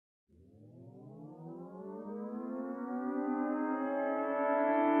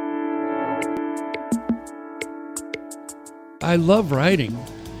I love writing,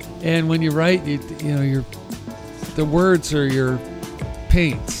 and when you write, the words are your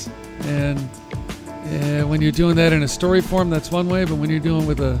paints, and when you're doing that in a story form, that's one way, but when you're doing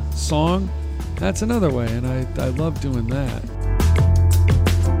with a song, that's another way, and I love doing that.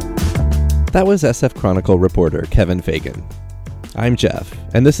 That was SF Chronicle reporter Kevin Fagan. I'm Jeff,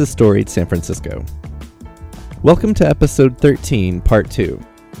 and this is Storied San Francisco. Welcome to episode 13, part 2.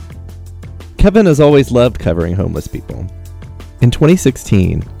 Kevin has always loved covering homeless people. In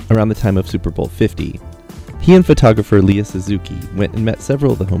 2016, around the time of Super Bowl 50, he and photographer Leah Suzuki went and met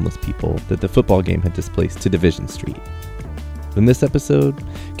several of the homeless people that the football game had displaced to Division Street. In this episode,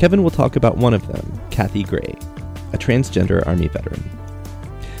 Kevin will talk about one of them, Kathy Gray, a transgender Army veteran.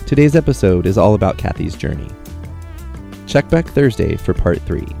 Today's episode is all about Kathy's journey. Check back Thursday for part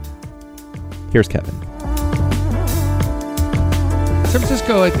 3. Here's Kevin. San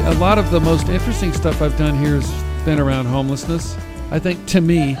Francisco, a lot of the most interesting stuff I've done here has been around homelessness. I think, to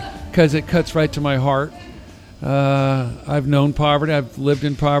me, because it cuts right to my heart. I've known poverty. I've lived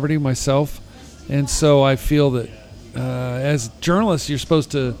in poverty myself. And so I feel that as journalists, you're supposed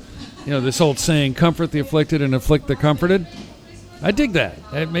to, this old saying, comfort the afflicted and afflict the comforted. I dig that.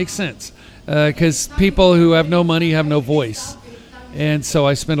 It makes sense. Because people who have no money have no voice. And so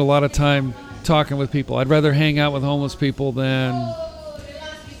I spend a lot of time talking with people. I'd rather hang out with homeless people than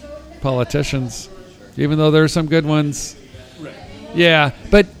politicians, even though there are some good ones. Right. Yeah,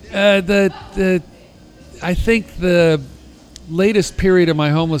 but I think the latest period of my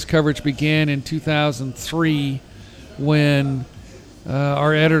homeless coverage began in 2003 when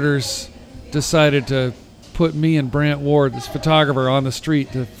our editors decided to put me and Brant Ward, this photographer, on the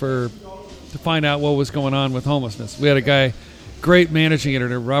street to find out what was going on with homelessness. We had a guy, great managing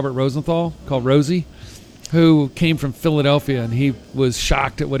editor, Robert Rosenthal, called Rosie, who came from Philadelphia, and he was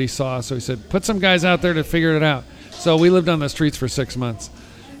shocked at what he saw. So he said, put some guys out there to figure it out. So we lived on the streets for 6 months,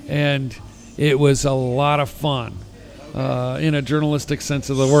 and it was a lot of fun in a journalistic sense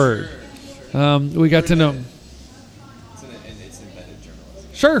of the word. We got to know. It's embedded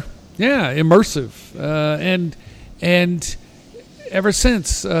journalism. Sure. Yeah, immersive, and ever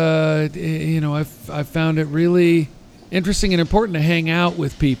since, I've found it really interesting and important to hang out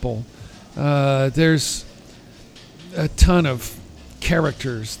with people. There's a ton of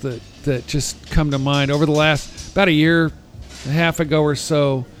characters that just come to mind. Over the last about a year and a half ago or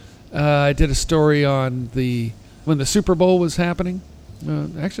so, I did a story on when the Super Bowl was happening.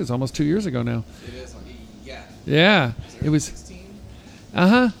 Actually, it's almost 2 years ago now. It is. Yeah. Yeah, it was.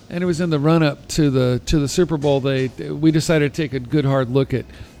 And it was in the run-up to the Super Bowl. We decided to take a good hard look at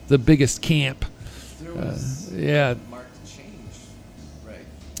the biggest camp. There was marked change, right?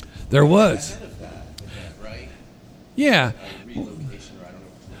 There was. Ahead of that event, right? Yeah. Relocation, or I don't know.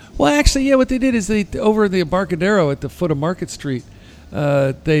 Well, actually, yeah. What they did is over the Embarcadero at the foot of Market Street,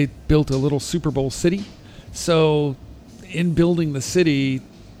 they built a little Super Bowl city. So, in building the city,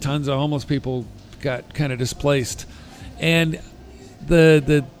 tons of homeless people got kind of displaced, and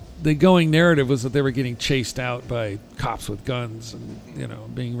the going narrative was that they were getting chased out by cops with guns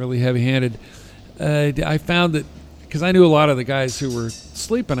and being really heavy-handed. I found that because I knew a lot of the guys who were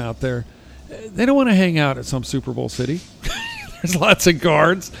sleeping out there, they don't want to hang out at some Super Bowl city. There's lots of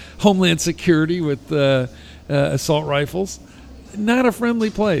guards, Homeland Security with assault rifles. Not a friendly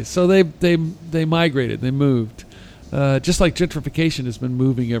place. So they migrated. They moved, just like gentrification has been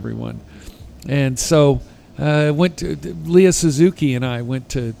moving everyone. And so Leah Suzuki and I went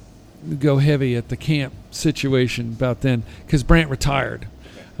to go heavy at the camp situation about then because Brant retired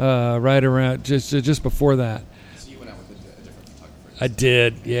right around just before that. So you went out with a different photographer? I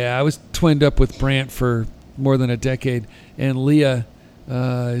did, yeah. I was twinned up with Brant for more than a decade, and Leah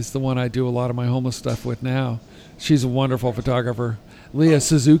is the one I do a lot of my homeless stuff with now. She's a wonderful photographer. Leah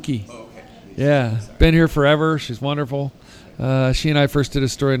Suzuki. Oh, okay. Yeah, been here forever. She's wonderful. She and I first did a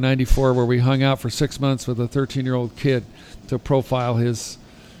story in '94 where we hung out for 6 months with a 13-year-old kid to profile his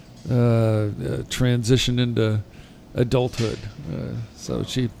transition into adulthood.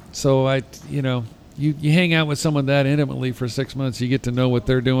 You hang out with someone that intimately for 6 months, you get to know what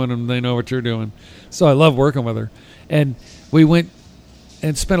they're doing and they know what you're doing. So I love working with her. And we went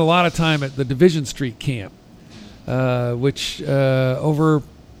and spent a lot of time at the Division Street camp, which over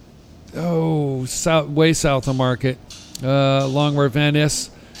way south of Market, along where Van Ness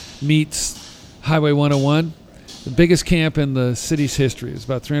meets Highway 101. The biggest camp in the city's history. It's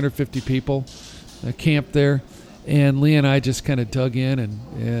about 350 people camped there. And Lee and I just kind of dug in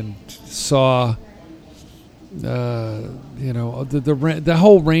and saw, the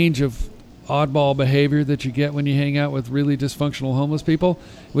whole range of oddball behavior that you get when you hang out with really dysfunctional homeless people.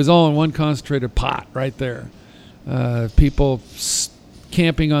 It was all in one concentrated pot right there. people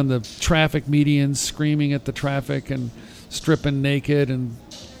camping on the traffic medians, screaming at the traffic and stripping naked and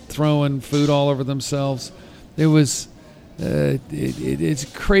throwing food all over themselves. It was it's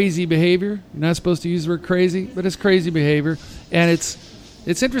crazy behavior. You're not supposed to use the word crazy, but it's crazy behavior. And it's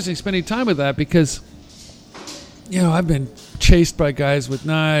interesting spending time with that because, I've been chased by guys with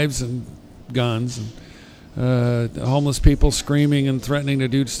knives and guns and homeless people screaming and threatening to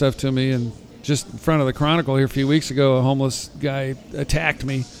do stuff to me. And just in front of the Chronicle here a few weeks ago, a homeless guy attacked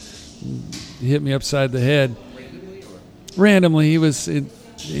me, hit me upside the head. Randomly, he was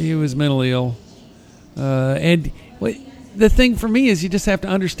mentally ill. And the thing for me is you just have to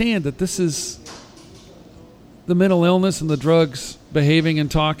understand that this is the mental illness and the drugs behaving and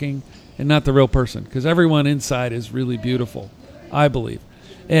talking and not the real person, because everyone inside is really beautiful, I believe.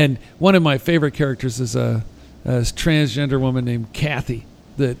 And one of my favorite characters is a transgender woman named Kathy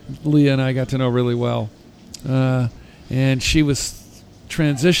that Leah and I got to know really well. And she was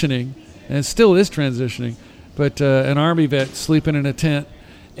transitioning, and still is transitioning, but an Army vet sleeping in a tent,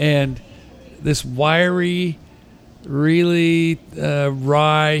 and this wiry, really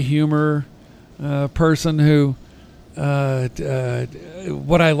wry humor person who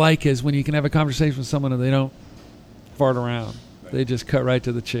what I like is when you can have a conversation with someone and they don't fart around. They just cut right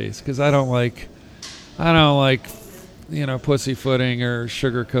to the chase, because I don't like pussyfooting or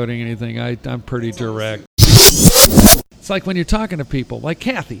sugarcoating anything. I'm pretty direct. It's like when you're talking to people like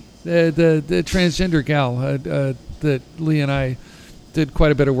Kathy, the transgender gal that Lee and I did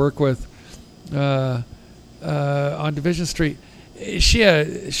quite a bit of work with on Division Street.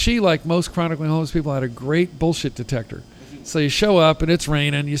 She, like most chronically homeless people, had a great bullshit detector. So you show up and it's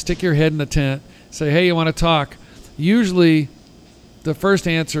raining, you stick your head in the tent, say, hey, you want to talk? Usually the first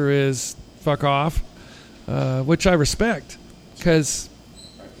answer is fuck off, which I respect, because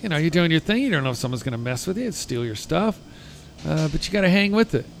you're doing your thing. You don't know if someone's going to mess with you, steal your stuff, but you got to hang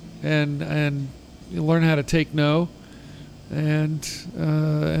with it and you learn how to take no and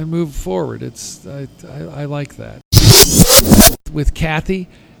move forward. I like that. With Kathy,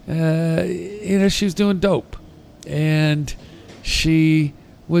 she was doing dope, and she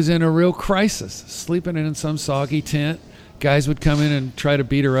was in a real crisis, sleeping in some soggy tent. Guys would come in and try to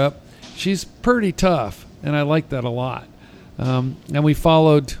beat her up. She's pretty tough, and I like that a lot. And we've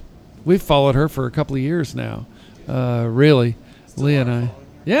followed her for a couple of years now. Really, Lee and I.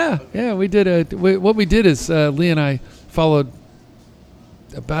 Yeah, we did what we did is Lee and I followed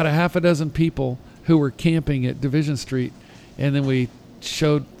about a half a dozen people who were camping at Division Street, and then we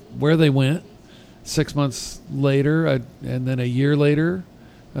showed where they went. 6 months later, and then a year later,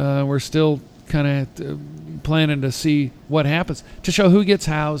 we're still kind of planning to see what happens, to show who gets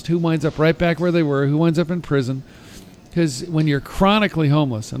housed, who winds up right back where they were, who winds up in prison. Because when you're chronically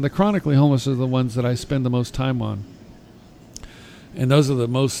homeless, and the chronically homeless are the ones that I spend the most time on, and those are the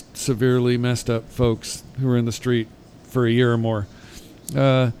most severely messed up folks who are in the street for a year or more,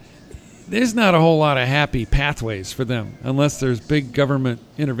 there's not a whole lot of happy pathways for them unless there's big government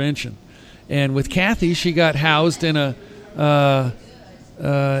intervention. And with Kathy, she got housed in a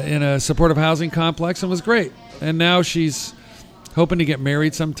supportive housing complex and was great. And now she's hoping to get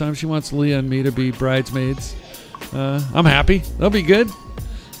married sometime. She wants Leah and me to be bridesmaids. I'm happy. That'll be good.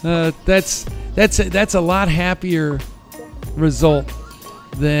 That's a lot happier result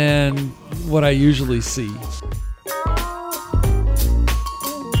than what I usually see.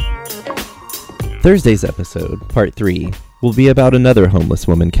 Thursday's episode, part 3, will be about another homeless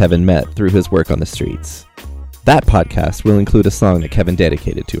woman Kevin met through his work on the streets. That podcast will include a song that Kevin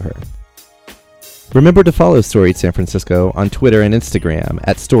dedicated to her. Remember to follow Storied San Francisco on Twitter and Instagram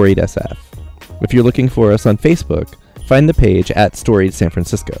at StoriedSF. If you're looking for us on Facebook, find the page at Storied San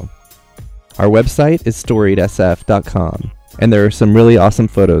Francisco. Our website is storiedsf.com, and there are some really awesome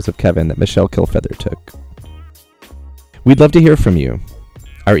photos of Kevin that Michelle Kilfeather took. We'd love to hear from you.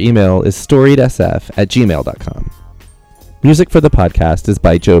 Our email is storiedsf@gmail.com. Music for the podcast is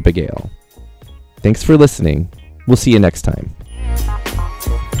by Joe Bagale. Thanks for listening. We'll see you next time.